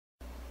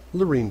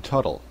Lurene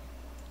Tuttle.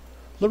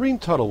 Lurene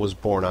Tuttle was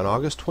born on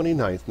August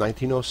 29,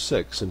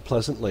 1906, in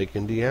Pleasant Lake,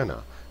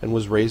 Indiana, and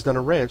was raised on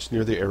a ranch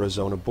near the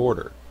Arizona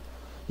border.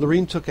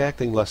 Lurene took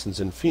acting lessons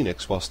in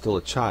Phoenix while still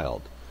a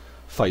child.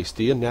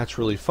 Feisty and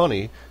naturally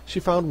funny, she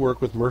found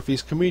work with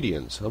Murphy's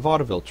Comedians, a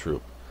vaudeville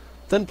troupe,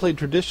 then played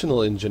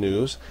traditional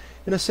ingenues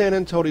in a San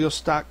Antonio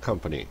stock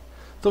company.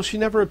 Though she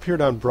never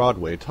appeared on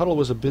Broadway, Tuttle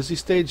was a busy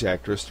stage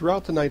actress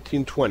throughout the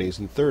 1920s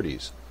and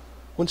 30s.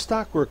 When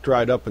stock work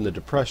dried up in the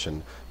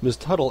Depression, Ms.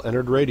 Tuttle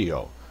entered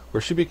radio,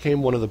 where she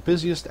became one of the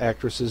busiest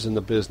actresses in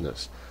the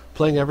business,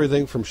 playing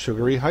everything from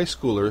sugary high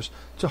schoolers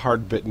to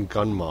hard-bitten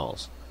gun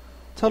malls.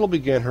 Tuttle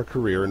began her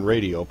career in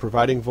radio,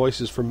 providing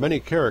voices for many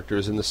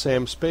characters in the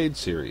Sam Spade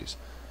series.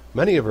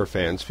 Many of her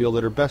fans feel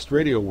that her best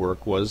radio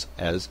work was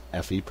as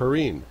Effie,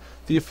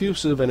 the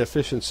effusive and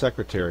efficient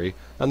secretary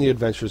on The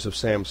Adventures of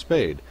Sam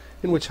Spade,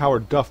 in which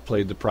Howard Duff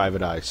played the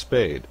private eye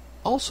Spade.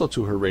 Also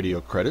to her radio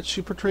credits,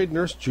 she portrayed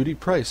Nurse Judy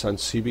Price on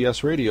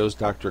CBS Radio's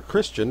Dr.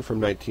 Christian from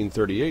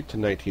 1938 to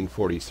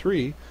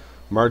 1943,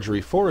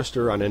 Marjorie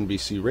Forrester on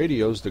NBC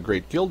Radio's The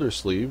Great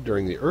Gildersleeve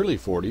during the early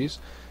 40s,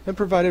 and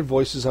provided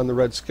voices on The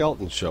Red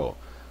Skelton Show,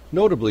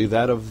 notably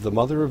that of the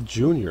mother of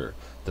Junior,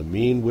 the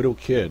mean widow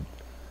kid.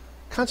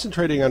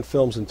 Concentrating on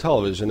films and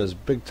television as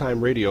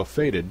big-time radio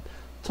faded,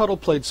 Tuttle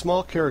played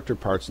small character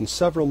parts in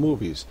several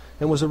movies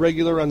and was a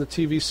regular on the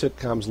TV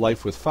sitcoms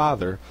Life with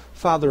Father,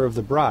 Father of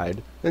the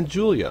Bride, and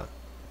Julia.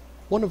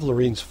 One of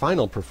Lurene's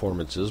final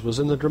performances was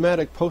in the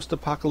dramatic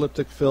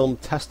post-apocalyptic film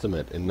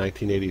Testament in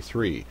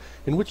 1983,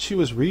 in which she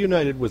was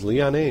reunited with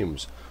Leon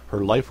Ames,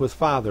 her Life with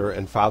Father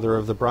and Father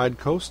of the Bride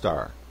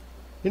co-star.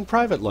 In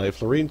private life,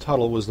 Lurene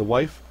Tuttle was the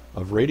wife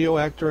of radio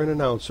actor and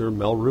announcer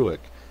Mel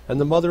Ruick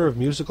and the mother of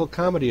musical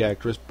comedy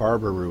actress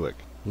Barbara Ruick.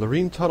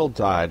 Lurene Tuttle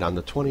died on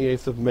the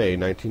 28th of May,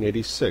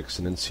 1986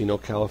 in Encino,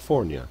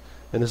 California,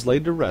 and is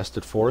laid to rest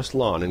at Forest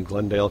Lawn in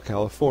Glendale,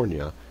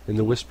 California, in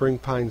the Whispering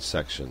Pines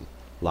section,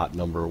 lot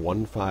number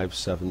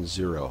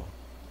 1570.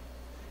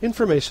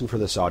 Information for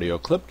this audio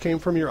clip came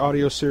from your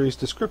audio series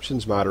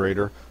descriptions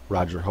moderator,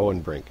 Roger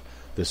Hohenbrink.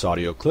 This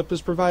audio clip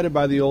is provided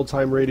by the Old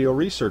Time Radio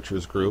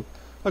Researchers Group,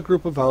 a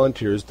group of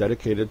volunteers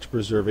dedicated to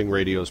preserving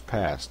radio's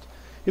past.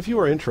 If you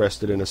are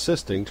interested in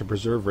assisting to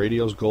preserve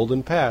radio's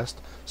golden past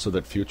so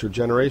that future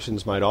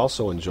generations might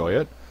also enjoy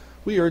it,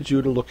 we urge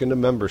you to look into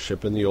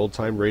membership in the Old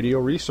Time Radio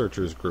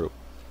Researchers Group.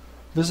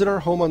 Visit our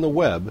home on the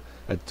web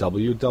at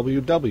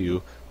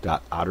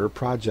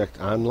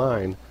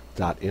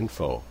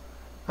www.otterprojectonline.info.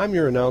 I'm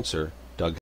your announcer,